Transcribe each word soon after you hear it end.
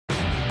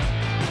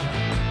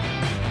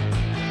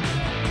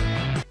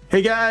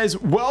Hey guys,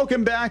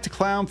 welcome back to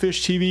Clownfish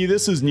TV.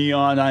 This is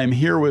Neon. I am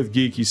here with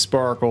Geeky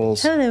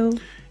Sparkles. Hello.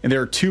 And there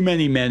are too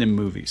many men in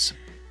movies.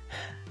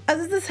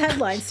 As this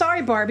headline,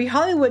 sorry Barbie,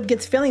 Hollywood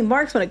gets failing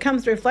marks when it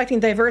comes to reflecting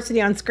diversity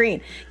on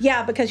screen.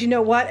 Yeah, because you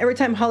know what? Every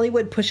time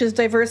Hollywood pushes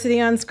diversity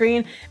on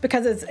screen,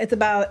 because it's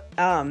about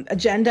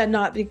agenda,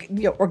 not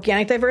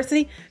organic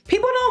diversity,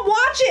 people don't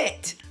watch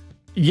it.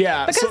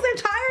 Yeah, because they're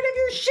tired of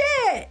your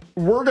shit.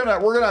 We're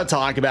gonna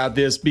talk about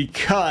this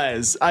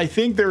because I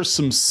think there's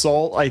some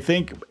salt. I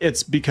think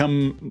it's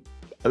become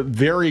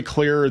very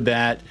clear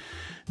that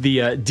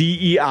the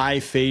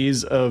DEI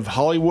phase of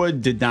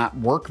Hollywood did not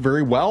work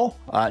very well.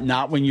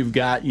 Not when you've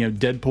got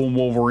Deadpool and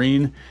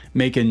Wolverine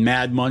making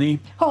mad money.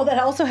 Oh, that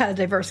also had a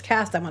diverse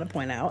cast. I want to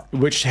point out,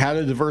 which had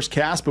a diverse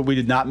cast, but we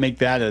did not make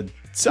that a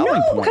selling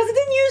point. No, because it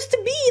didn't used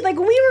to be. Like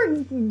when we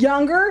were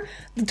younger,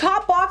 the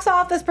top box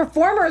office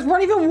performers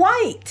weren't even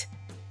white.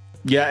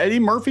 Yeah, Eddie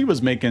Murphy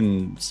was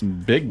making some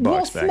big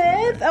bucks Will back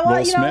Smith, then. well,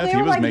 Will Smith, they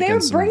were like they were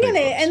bringing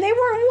it, and they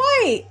weren't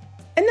white,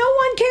 and no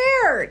one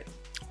cared.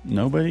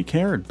 Nobody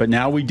cared, but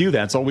now we do.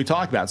 That's all we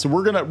talk about. So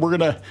we're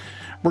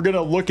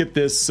gonna look at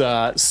this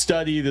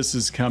study. This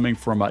is coming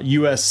from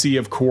USC,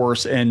 of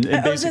course, and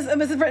was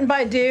this written by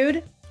a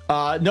dude?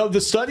 No,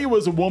 the study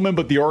was a woman,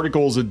 but the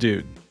article is a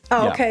dude.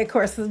 Oh, yeah. Okay, of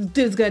course. The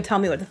dude's gonna tell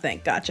me what to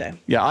think. Gotcha.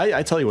 Yeah,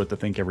 I tell you what to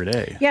think every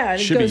day. Yeah,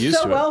 it goes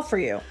so well for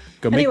you.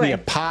 Go make me a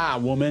pie,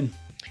 woman.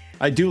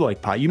 I do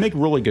like pie. You make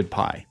really good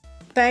pie.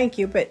 Thank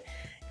you, but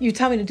you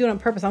tell me to do it on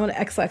purpose. I'm gonna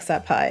XX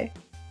that pie.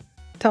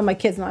 Tell my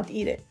kids not to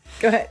eat it.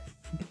 Go ahead.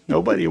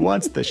 Nobody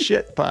wants the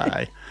shit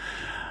pie.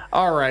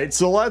 All right,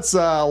 so let's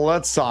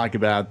talk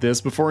about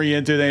this. Before you get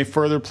into it any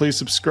further, please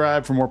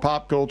subscribe for more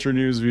pop culture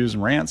news, views,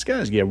 and rants.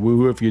 Guys, yeah,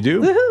 woohoo if you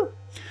do.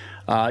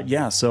 Woohoo!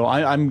 Yeah, so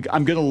I'm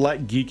gonna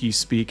let Geeky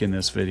speak in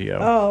this video.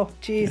 Oh,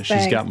 geez,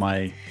 she's got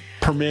my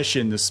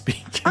permission to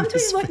speak. I'm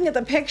just looking at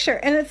the picture,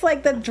 and it's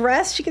like the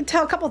dress. She can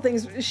tell a couple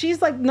things. She's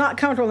like not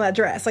comfortable in that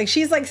dress. Like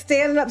she's like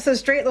standing up so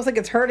straight, it looks like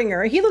it's hurting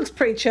her. He looks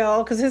pretty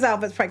chill because his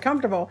outfit's quite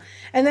comfortable.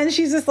 And then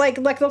she's just like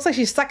looks like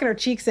she's sucking her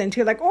cheeks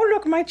into. Like, oh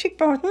look, my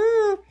cheekbones.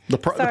 The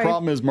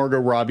problem is Margot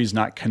Robbie's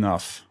not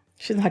Knuff.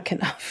 She's not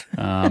Knuff.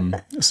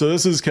 So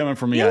this is coming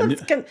from me. He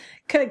looks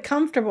kind of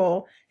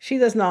comfortable. She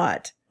does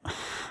not.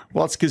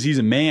 Well, it's because he's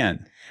a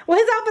man. Well,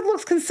 his outfit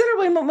looks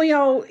considerably,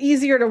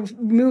 easier to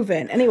move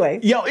in. Anyway.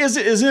 Yeah,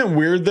 isn't it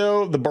weird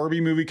though? The Barbie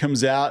movie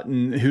comes out,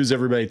 and who's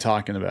everybody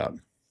talking about?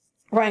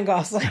 Ryan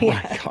Gosling.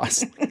 Yeah. Ryan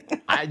Gosling.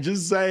 I'm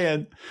just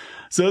saying.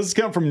 So this has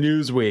come from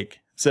Newsweek. It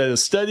said a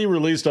study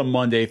released on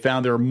Monday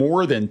found there are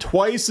more than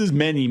twice as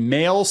many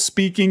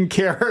male-speaking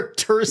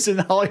characters in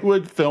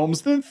Hollywood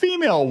films than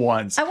female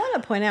ones. I want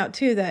to point out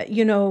too that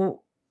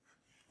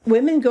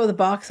women go to the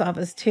box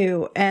office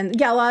too, and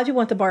yeah, a lot of you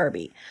want the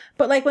Barbie,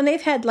 but like when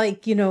they've had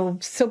like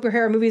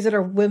superhero movies that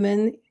are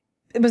women,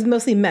 it was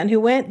mostly men who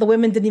went. The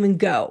women didn't even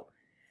go,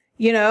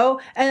 and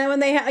then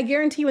when I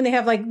guarantee when they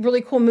have like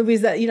really cool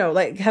movies that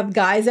like have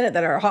guys in it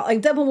that are hot,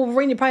 like Deadpool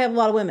Wolverine, you probably have a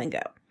lot of women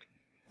go.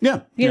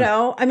 Yeah, you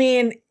know, I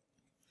mean,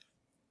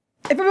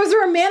 if it was a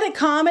romantic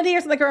comedy or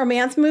something like a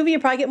romance movie, you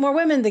probably get more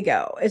women to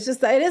go. It's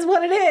just that it is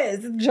what it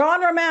is.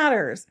 Genre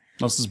matters.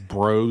 This is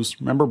Bros.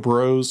 Remember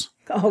Bros?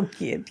 Oh,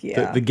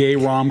 yeah. The gay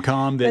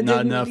rom-com that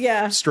not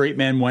enough straight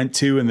men went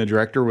to, and the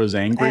director was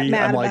angry.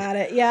 Mad about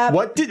it. Yeah.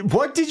 What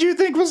did you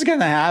think was going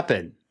to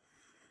happen?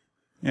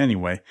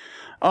 Anyway,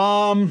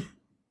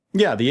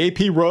 yeah, the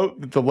AP wrote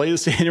that the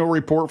latest annual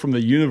report from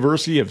the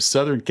University of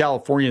Southern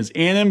California's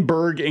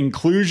Annenberg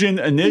Inclusion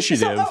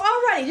Initiative. So,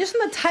 alrighty, just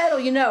in the title,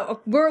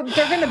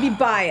 they're going to be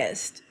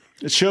biased.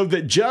 It showed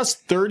that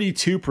just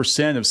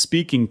 32% of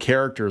speaking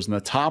characters in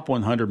the top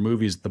 100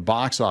 movies at the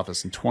box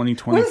office in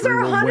 2023 was there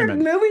 100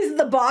 movies at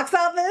the box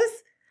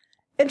office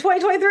in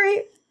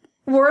 2023?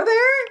 Were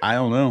there? I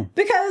don't know.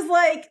 Because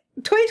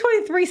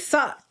 2023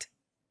 sucked.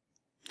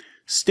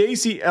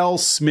 Stacy L.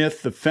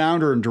 Smith, the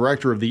founder and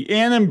director of the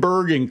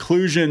Annenberg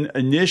Inclusion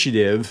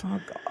Initiative, oh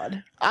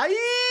God,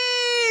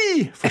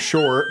 IE for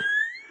short,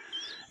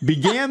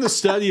 began the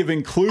study of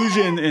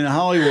inclusion in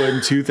Hollywood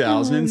in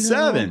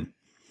 2007. Oh, no.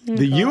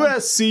 The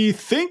USC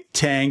think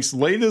tank's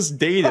latest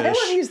data I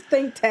wouldn't use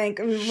think tank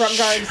in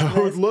regards to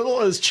this. Little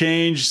has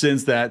changed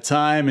since that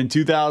time. In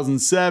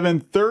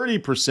 2007,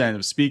 30%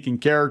 of speaking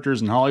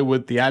characters in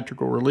Hollywood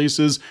theatrical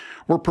releases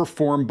were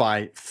performed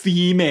by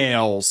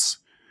females.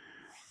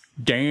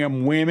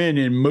 Damn women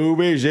in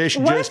movies, they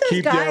should just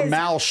keep their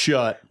mouths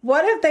shut.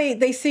 What if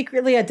they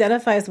secretly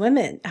identify as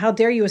women? How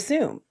dare you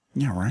assume?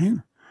 Yeah, right?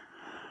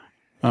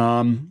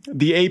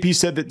 The AP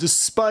said that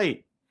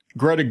despite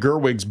Greta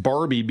Gerwig's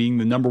Barbie being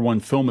the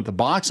 #1 film at the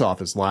box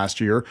office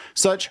last year,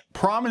 such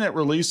prominent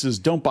releases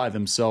don't by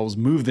themselves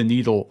move the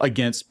needle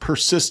against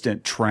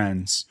persistent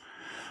trends.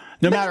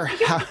 No matter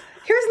how...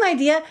 Here's an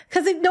idea,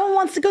 because no one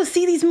wants to go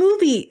see these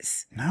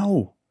movies.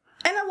 No.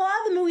 And a lot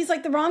of the movies,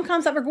 like the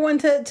rom-coms that were going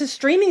to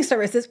streaming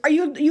services, are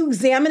you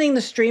examining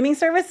the streaming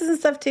services and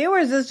stuff too, or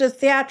is this just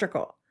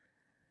theatrical?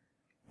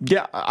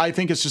 Yeah, I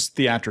think it's just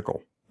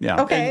theatrical.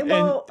 Yeah. Okay,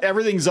 and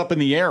everything's up in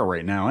the air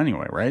right now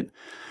anyway, right?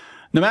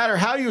 No matter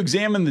how you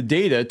examine the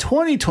data,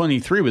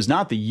 2023 was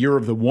not the year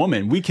of the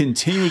woman. We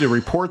continue to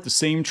report the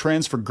same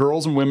trends for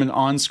girls and women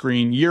on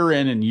screen year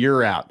in and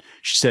year out,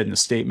 she said in a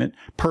statement,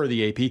 per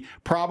the AP,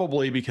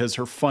 probably because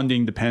her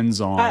funding depends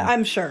on,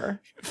 I'm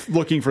sure,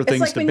 looking for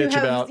things to bitch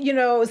about. You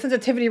know,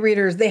 sensitivity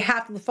readers, they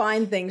have to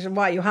find things and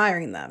why you're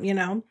hiring them, you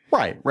know?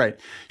 Right, right.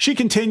 She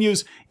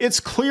continues, it's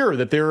clear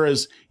that there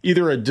is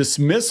either a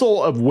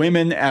dismissal of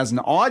women as an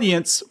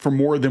audience for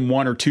more than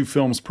 1 or 2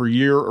 films per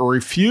year, or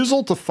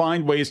refusal to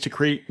find ways to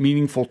create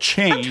meaningful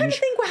change. I'm trying to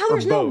think how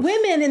there's no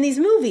women in these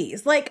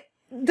movies. Like,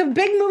 the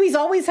big movies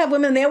always have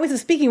women, and they always have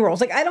speaking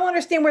roles. Like, I don't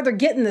understand where they're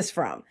getting this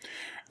from.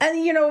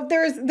 And, you know,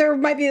 there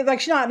might be, like,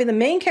 she'll not be the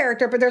main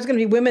character, but there's going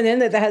to be women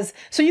in it that has,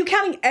 so you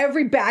counting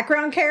every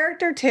background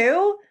character,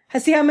 too?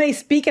 See how many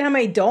speak and how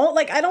many don't?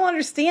 Like, I don't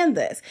understand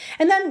this.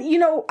 And then, you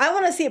know, I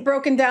want to see it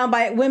broken down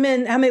by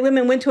women, how many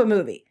women went to a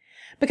movie.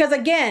 Because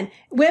again,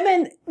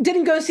 women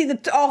didn't go see the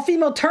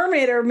all-female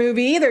Terminator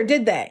movie either,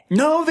 did they?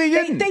 No, they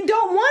didn't. They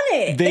don't want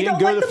it. They didn't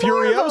go to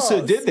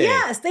Furiosa, did they?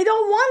 Yes, they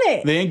don't want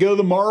it. They didn't go to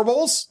the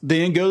Marvels. They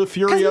didn't go to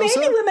Furiosa. Because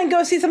maybe women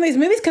go see some of these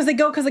movies because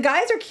the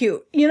guys are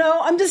cute. You know,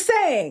 I'm just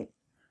saying.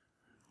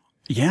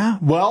 Yeah.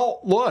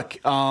 Well, look,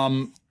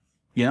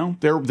 you know,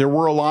 there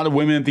were a lot of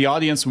women at the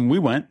audience when we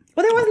went.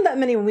 Well, there wasn't that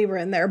many when we were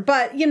in there,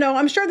 but you know,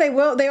 I'm sure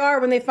they are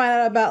when they find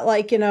out about,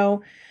 like, you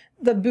know,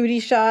 the booty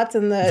shots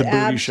and the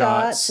ab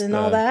shots and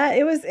all that.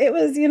 It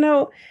was, you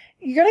know,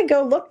 you're gonna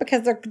go look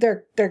because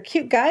they're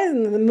cute guys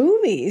in the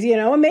movies, you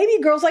know, and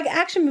maybe girls like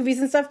action movies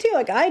and stuff too,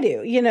 like I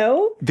do, you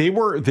know. They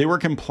were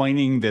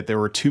complaining that there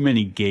were too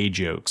many gay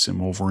jokes in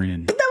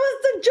Wolverine. But that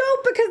was the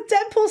joke because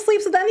Deadpool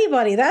sleeps with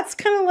anybody. That's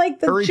kind of like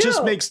the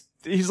joke. Or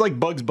he's like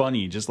Bugs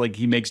Bunny, just like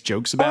he makes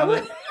jokes about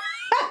it.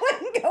 I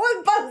wouldn't go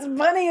with Bugs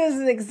Bunny as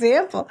an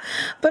example,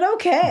 but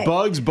okay.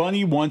 Bugs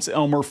Bunny wants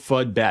Elmer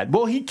Fudd bad.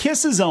 Well, he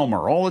kisses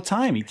Elmer all the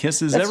time. He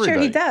kisses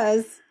everybody.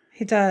 That's true.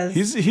 He does.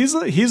 He does.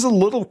 He's a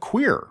little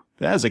queer.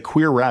 That is a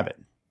queer rabbit.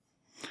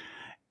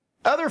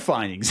 Other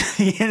findings.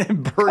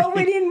 Oh,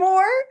 we need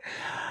more?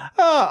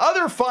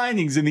 Other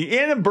findings in the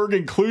Annenberg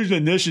Inclusion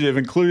Initiative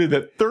included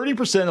that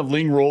 30% of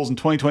leading roles in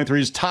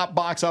 2023's top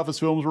box office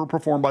films were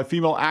performed by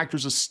female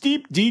actors, a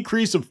steep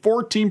decrease of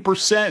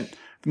 14%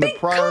 from the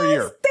prior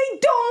year. They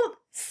don't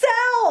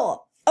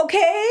sell.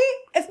 Okay?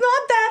 It's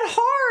not that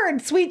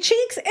hard, sweet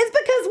cheeks. It's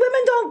because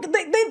women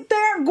they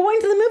aren't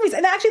going to the movies.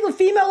 And actually, the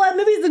female-led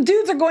movies, the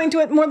dudes are going to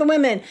it more than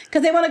women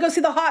because they want to go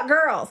see the hot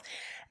girls.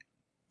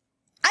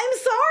 I'm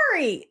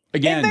sorry.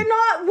 Again, if they're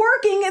not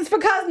working, it's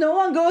because no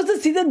one goes to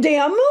see the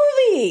damn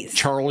movies.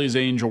 Charlie's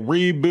Angel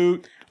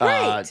reboot,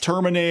 right.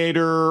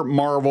 Terminator,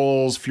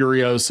 Marvels,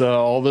 Furiosa,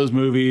 all those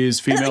movies,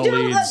 female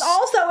leads.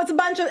 Also, it's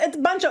a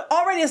bunch of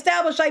already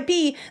established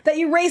IP that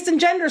you raced and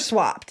gender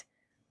swapped.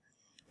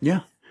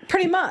 Yeah.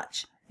 Pretty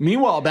much.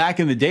 Meanwhile, back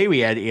in the day, we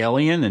had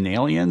Alien and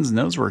Aliens, and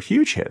those were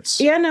huge hits.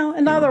 Yeah, no,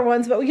 and other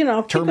ones, but you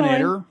know,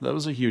 Terminator, that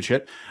was a huge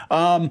hit.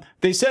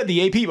 They said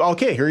the AP,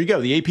 okay, here you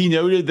go. The AP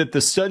noted that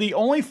the study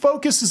only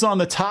focuses on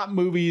the top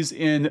movies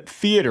in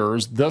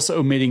theaters, thus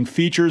omitting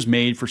features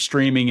made for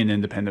streaming and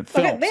independent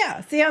films. Okay,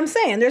 yeah, see what I'm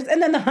saying?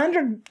 And then the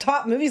 100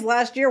 top movies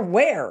last year,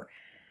 where?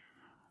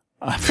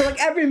 So like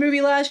every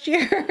movie last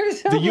year.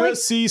 So the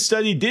USC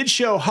study did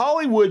show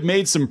Hollywood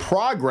made some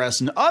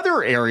progress in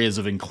other areas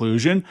of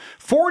inclusion.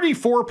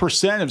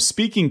 44% of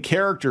speaking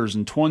characters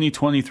in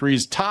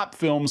 2023's top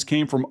films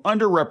came from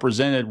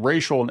underrepresented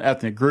racial and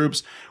ethnic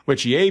groups,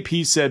 which the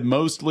AP said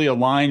mostly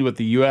aligned with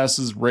the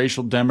US's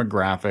racial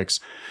demographics.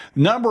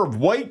 The number of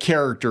white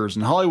characters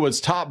in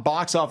Hollywood's top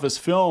box office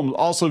films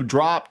also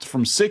dropped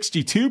from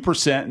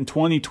 62% in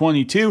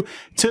 2022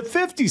 to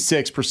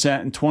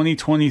 56% in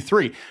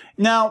 2023.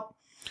 Now,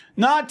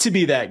 not to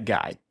be that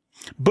guy,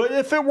 but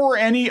if it were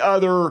any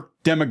other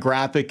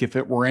demographic, if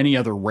it were any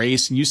other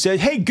race, and you said,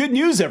 hey, good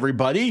news,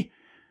 everybody,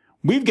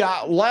 we've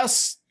got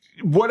less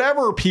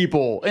whatever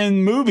people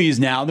in movies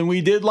now than we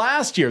did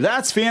last year.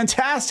 That's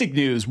fantastic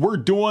news. We're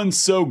doing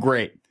so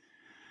great.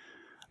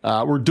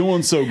 We're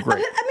doing so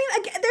great. I mean,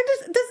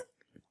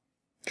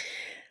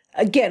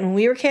 again, when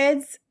we were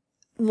kids,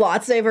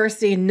 lots of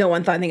diversity, no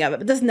one thought anything of it.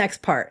 But this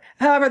next part.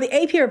 However, the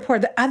AP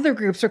reported that other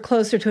groups are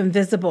closer to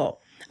invisible.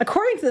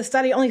 According to the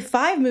study, only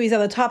 5 movies out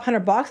of the top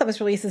 100 box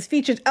office releases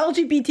featured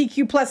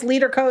LGBTQ plus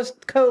lead or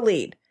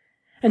co-lead.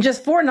 And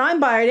just 4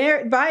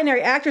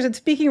 non-binary actors in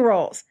speaking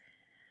roles.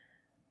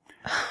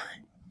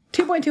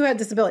 2.2 had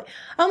disability.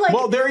 I'm like,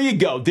 well, there you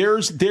go.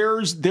 There's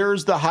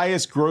the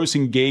highest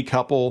grossing gay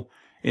couple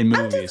in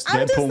movies.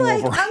 Deadpool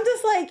Wolverine. I'm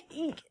just like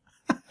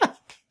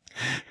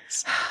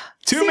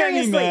too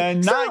many men,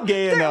 not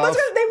gay enough.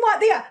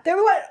 They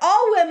want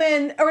all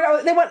women,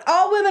 or they want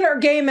all women or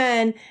gay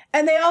men,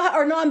 and they all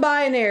are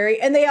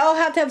non-binary, and they all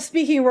have to have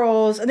speaking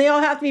roles, and they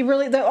all have to be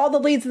really all the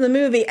leads in the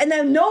movie, and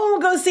then no one will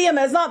go see them.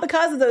 And it's not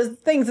because of those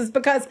things; it's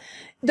because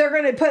they're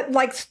going to put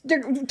like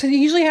to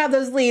usually have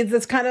those leads.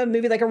 That's kind of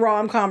maybe like a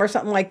rom-com or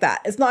something like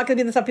that. It's not going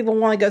to be the stuff people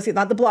want to go see,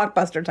 not the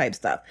blockbuster type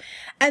stuff.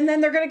 And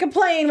then they're going to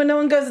complain when no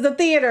one goes to the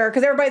theater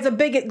because everybody's a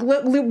bigot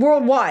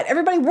worldwide.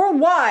 Everybody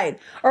worldwide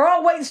are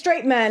all white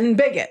straight men and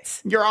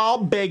bigots. You're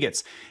all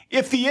bigots.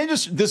 If the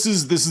industry, this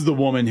is the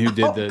woman who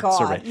did the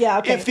survey. Yeah,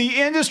 okay. If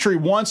the industry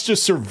wants to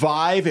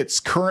survive its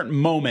current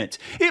moment,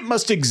 it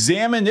must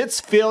examine its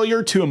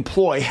failure to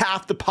employ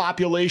half the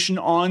population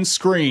on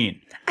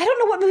screen. I don't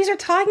know what movies are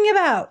talking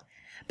about.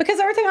 Because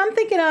everything I'm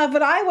thinking of,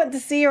 what I went to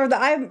see or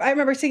that I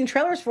remember seeing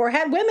trailers for,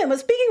 had women with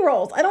speaking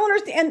roles. I don't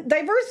understand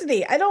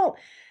diversity. I don't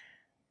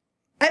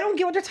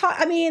get what they're talking.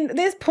 I mean,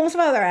 they just pull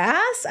stuff out of their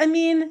ass. I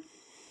mean,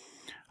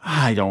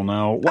 I don't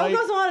know. It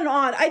goes on and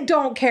on. I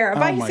don't care. If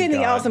I see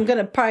anything else, I'm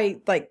gonna probably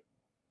like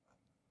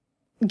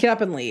get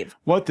up and leave.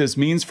 What this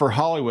means for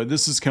Hollywood.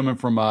 This is coming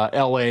from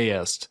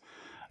LAist.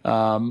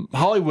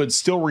 Hollywood's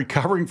still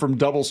recovering from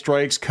double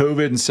strikes,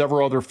 COVID, and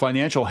several other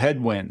financial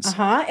headwinds.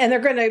 And they're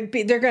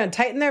gonna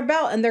tighten their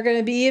belt, and they're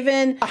gonna be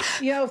even,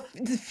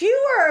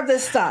 fewer of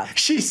this stuff.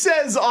 She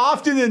says,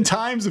 often in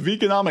times of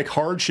economic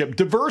hardship,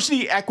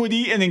 diversity,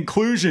 equity, and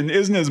inclusion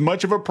isn't as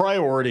much of a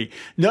priority.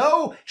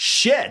 No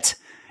shit.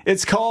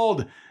 It's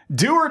called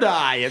do or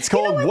die. It's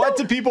called what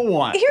do people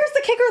want? Here's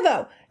the kicker,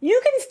 though.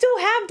 You can still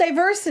have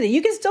diversity.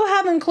 You can still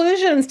have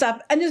inclusion and stuff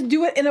and just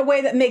do it in a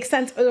way that makes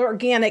sense,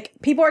 organic.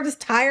 People are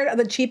just tired of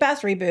the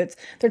cheap-ass reboots.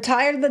 They're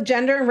tired of the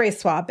gender and race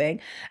swapping.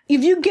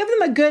 If you give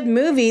them a good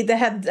movie that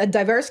have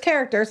diverse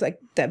characters, like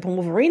Deadpool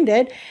Wolverine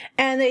did,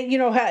 and they,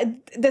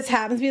 this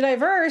happens to be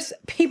diverse,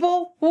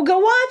 people will go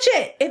watch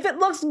it if it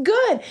looks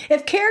good.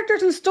 If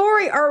characters and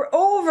story are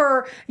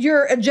over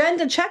your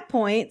agenda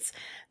checkpoints,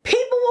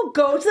 people will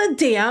go to the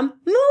damn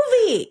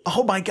movie.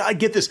 Oh my God,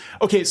 get this.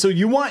 Okay, so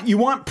you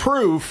want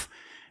proof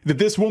that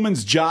this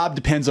woman's job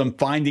depends on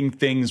finding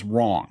things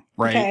wrong,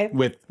 right?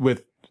 Okay.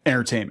 With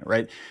entertainment,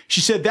 right? She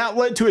said that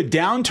led to a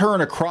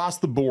downturn across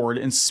the board,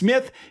 and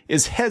Smith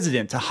is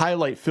hesitant to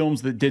highlight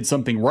films that did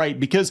something right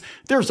because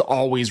there's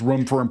always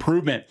room for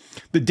improvement.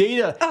 The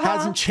data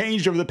hasn't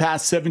changed over the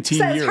past 17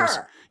 years.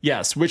 Her.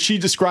 Yes, which she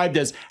described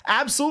as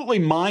absolutely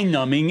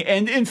mind-numbing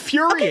and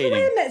infuriating. Okay,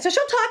 wait a minute. So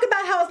she'll talk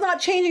about how it's not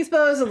changing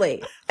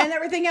supposedly and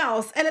everything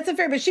else, and it's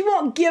unfair, but she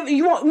won't give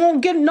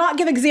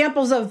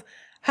examples of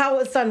how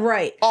it's done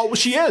right. Oh, well,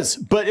 she is,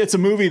 but it's a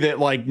movie that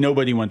like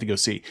nobody went to go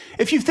see.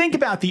 If you think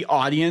about the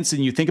audience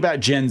and you think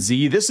about Gen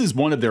Z, this is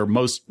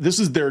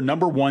their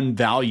number one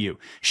value.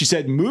 She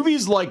said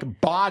movies like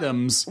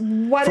Bottoms,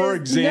 for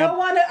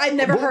example. I've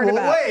never heard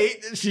about.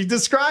 Wait, she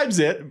describes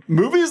it.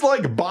 Movies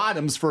like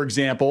Bottoms, for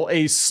example,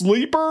 a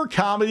sleeper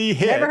comedy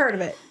hit. Never heard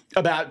of it.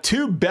 About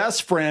two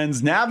best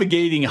friends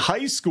navigating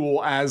high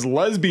school as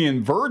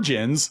lesbian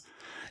virgins.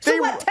 So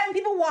 10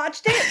 people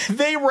watched it?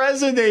 They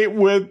resonate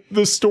with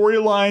the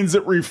storylines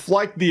that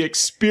reflect the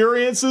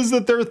experiences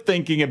that they're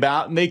thinking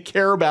about and they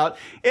care about,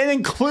 and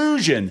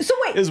inclusion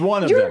is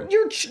one of them.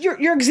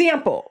 Your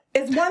example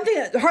is one thing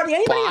that hardly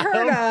anybody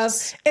heard of.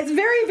 It's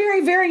very,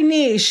 very, very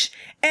niche,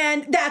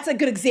 and that's a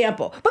good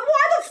example. But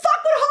why the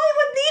fuck would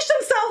Hollywood niche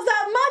themselves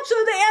that much so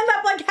they end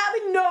up like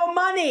having no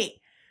money?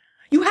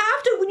 You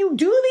have to, when you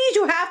do these,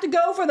 you have to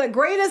go for the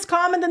greatest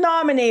common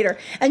denominator.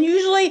 And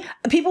usually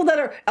people that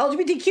are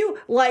LGBTQ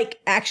like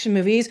action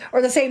movies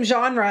or the same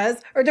genres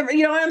or different,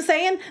 you know what I'm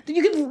saying?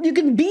 You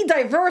can be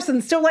diverse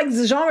and still like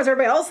the genres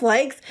everybody else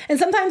likes. And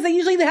sometimes they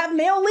have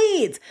male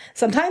leads.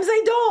 Sometimes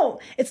they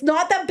don't. It's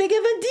not that big of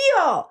a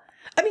deal.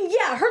 I mean,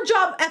 yeah, her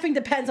job effing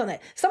depends on it.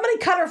 Somebody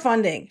cut her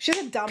funding. She's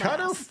a dumbass. Cut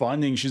her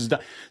funding. She's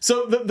dumb.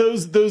 So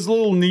those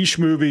little niche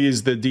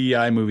movies, the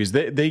DEI movies,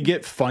 they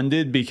get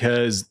funded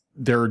because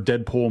they're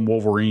Deadpool and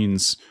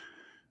Wolverines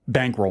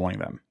bankrolling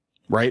them,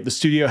 right? The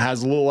studio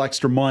has a little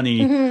extra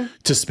money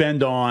to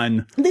spend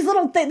on these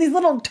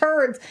little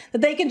turds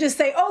that they can just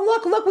say,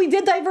 "Oh, look, we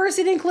did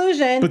diversity and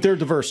inclusion." But they're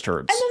diverse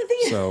turds.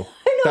 So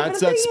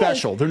that's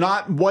special. They're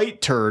not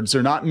white turds.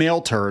 They're not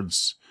male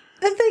turds.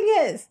 The thing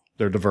is,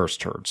 they're diverse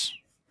turds.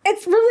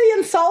 It's really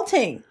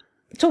insulting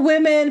to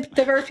women,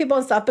 diverse people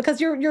and stuff,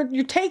 because your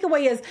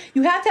takeaway is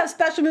you have to have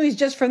special movies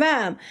just for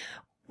them.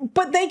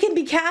 But they can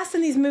be cast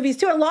in these movies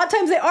too. And a lot of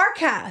times they are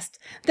cast.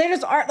 They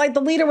just aren't like the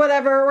lead or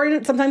whatever,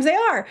 or sometimes they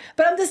are.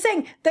 But I'm just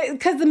saying that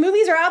because the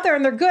movies are out there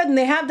and they're good and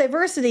they have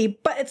diversity,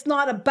 but it's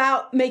not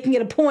about making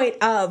it a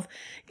point of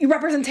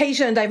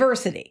representation and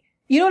diversity.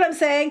 You know what I'm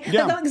saying?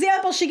 Yeah. The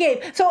example she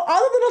gave. So all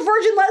the little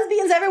virgin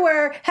lesbians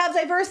everywhere have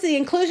diversity,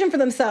 inclusion for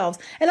themselves.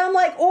 And I'm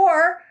like,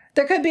 or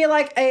there could be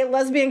like a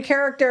lesbian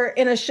character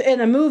in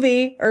a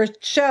movie or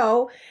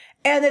show,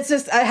 and it's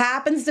just, it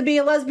happens to be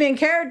a lesbian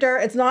character.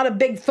 It's not a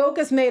big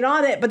focus made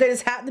on it, but there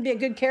just happened to be a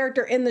good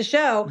character in the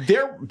show.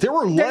 There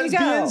were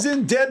lesbians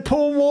in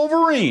Deadpool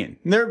Wolverine.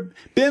 There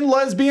have been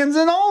lesbians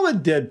in all the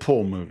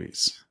Deadpool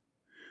movies.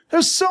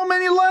 There's so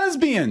many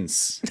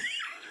lesbians.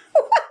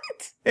 What?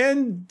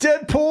 And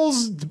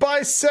Deadpool's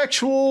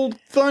bisexual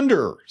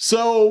thunder.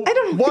 So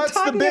what's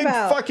the big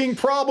fucking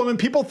problem? And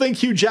people think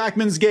Hugh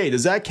Jackman's gay.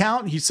 Does that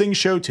count? He sings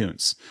show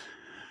tunes.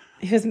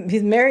 He's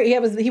married.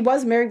 He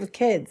was married with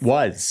kids.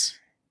 Was.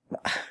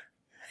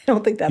 I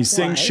don't think that's He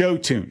sings why. show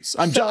tunes.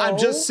 I'm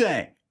just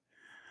saying.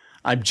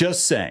 I'm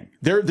just saying.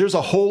 There's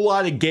a whole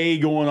lot of gay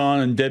going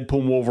on in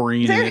Deadpool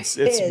Wolverine, and it's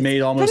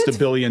made almost $1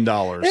 billion.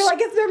 They're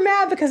like, they're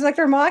mad because like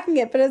they're mocking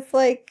it, but it's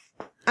like,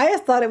 I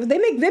just thought it was,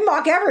 they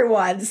mock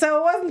everyone, so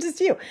it wasn't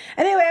just you.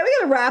 Anyway, we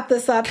gotta wrap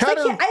this up. I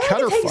have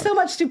to take so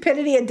much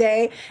stupidity a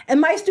day, and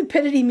my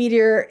stupidity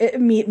meter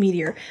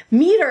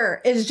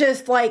is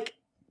just like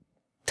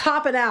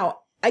topping out.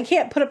 I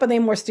can't put up with any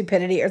more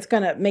stupidity, or it's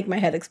gonna make my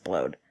head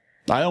explode.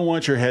 I don't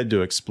want your head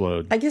to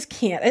explode. I just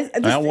can't. I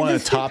don't want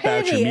to top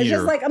out your meter. It's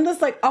just like, I'm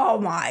just like, oh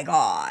my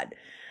God.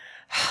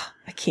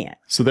 I can't.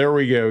 So there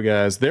we go,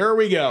 guys. There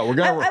we go. We're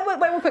gonna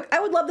wait real quick. I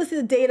would love to see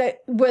the data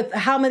with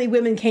how many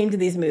women came to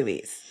these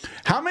movies.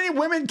 How many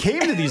women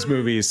came to these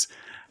movies?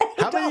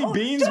 How many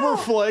beans were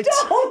flicked?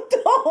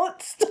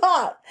 Don't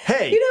stop.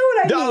 Hey, you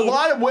know what I mean? A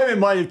lot of women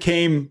might have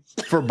came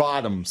for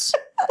bottoms.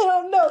 I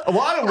don't know. A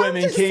lot of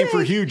women came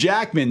for Hugh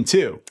Jackman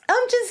too.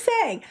 I'm just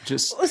saying.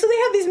 So they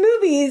have these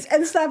movies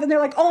and stuff, and they're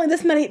like, only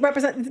this many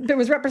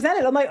was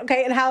represented. I'm like,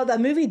 okay, and how did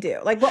that movie do?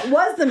 Like, what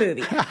was the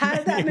movie? How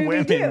did that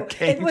movie do?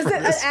 Was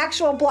it an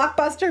actual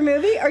blockbuster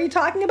movie? Are you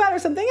talking about, or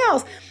something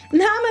else?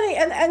 And how many?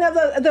 And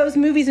of those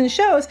movies and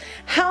shows,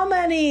 how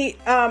many?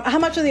 How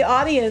much of the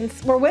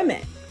audience were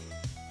women?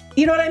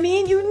 You know what I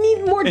mean? You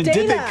need more data.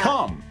 Did they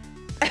come?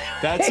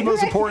 That's the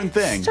most important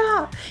thing.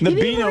 Stop. The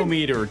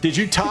Beano-meter. Did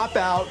you top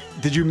out?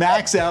 Did you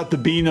max out the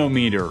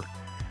Beano-meter?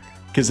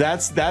 Because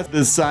that's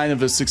the sign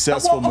of a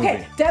successful movie.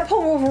 Okay,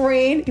 Deadpool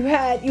Wolverine. You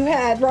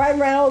had Ryan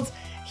Reynolds,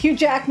 Hugh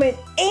Jackman,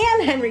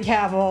 and Henry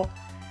Cavill.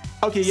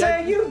 Okay,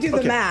 yeah. So you do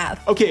the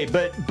math. Okay,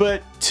 but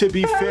to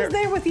be fair, I was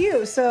there with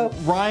you. So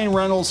Ryan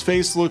Reynolds'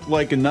 face looked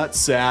like a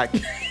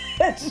nutsack.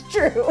 That's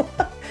true.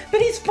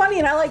 But he's funny,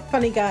 and I like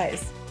funny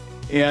guys.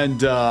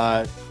 And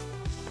I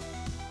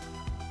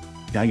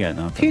got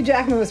nothing. Hugh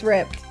Jackman was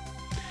ripped.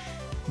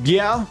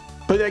 Yeah,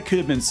 but that could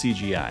have been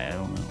CGI. I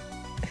don't know.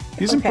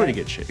 He's in pretty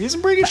good shape. He's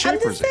in pretty good shape.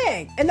 I'm just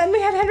saying. And then we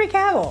had Henry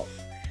Cavill.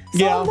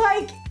 So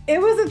like,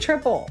 it was a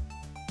triple.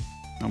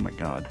 Oh my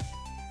God.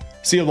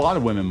 See, a lot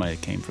of women might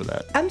have came for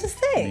that. I'm just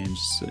saying. I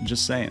mean,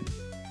 just saying.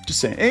 Just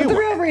saying. Anyway. But the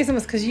real reason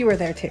was because you were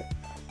there too.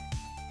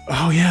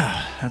 Oh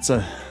yeah, that's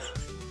a.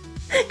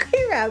 Can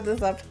you wrap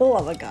this up? For the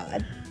love of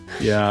God.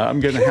 Yeah, I'm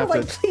gonna have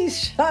to.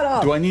 Please shut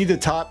up. Do I need to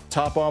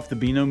top off the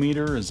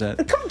Beano-meter? Is that?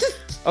 Come,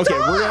 just okay,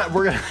 stop.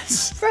 we're gonna.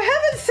 For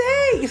heaven's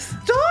sake,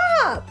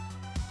 stop.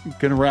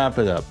 Gonna wrap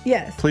it up.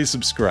 Yes. Please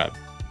subscribe.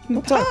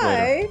 We'll talk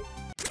later.